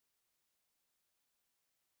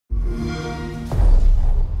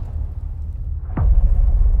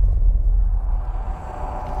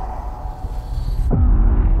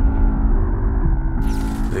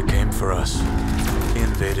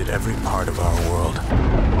the world.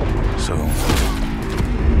 So,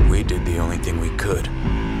 we did the only thing we could.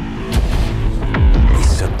 We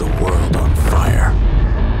set the world on fire.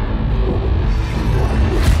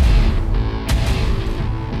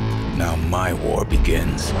 Now my war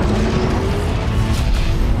begins.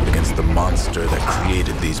 Against the monster that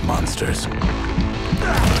created these monsters.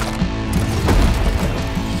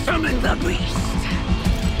 Summon the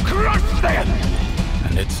beast! Crush them!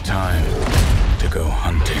 And it's time to go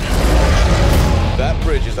hunting. That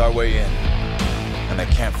bridge is our way in, and they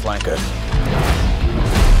can't flank us.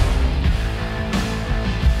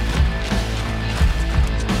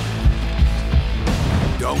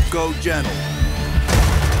 Don't go gentle.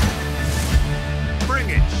 Bring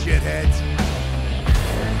it, shitheads.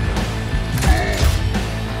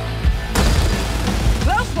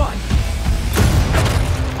 Close one!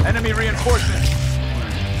 Enemy reinforcements.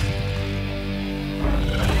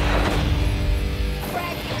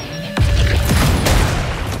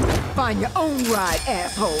 Find your own ride,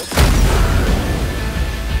 asshole!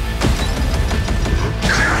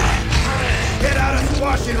 Get out of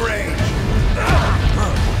squashing range.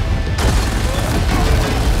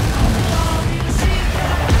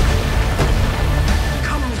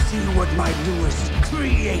 Come see what my newest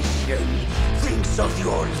creation thinks of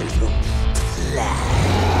your little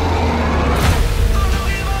plan.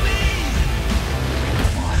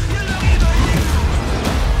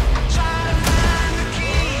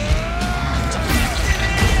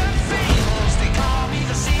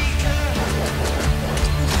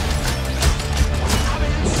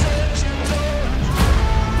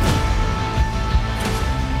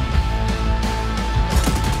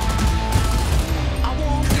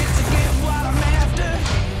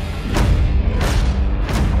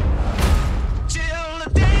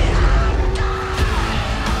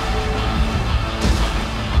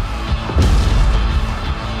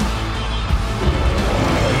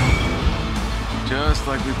 Just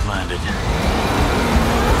like we planned it.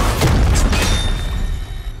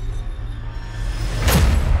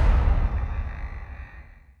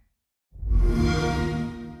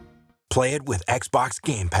 Play it with Xbox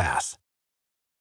Game Pass.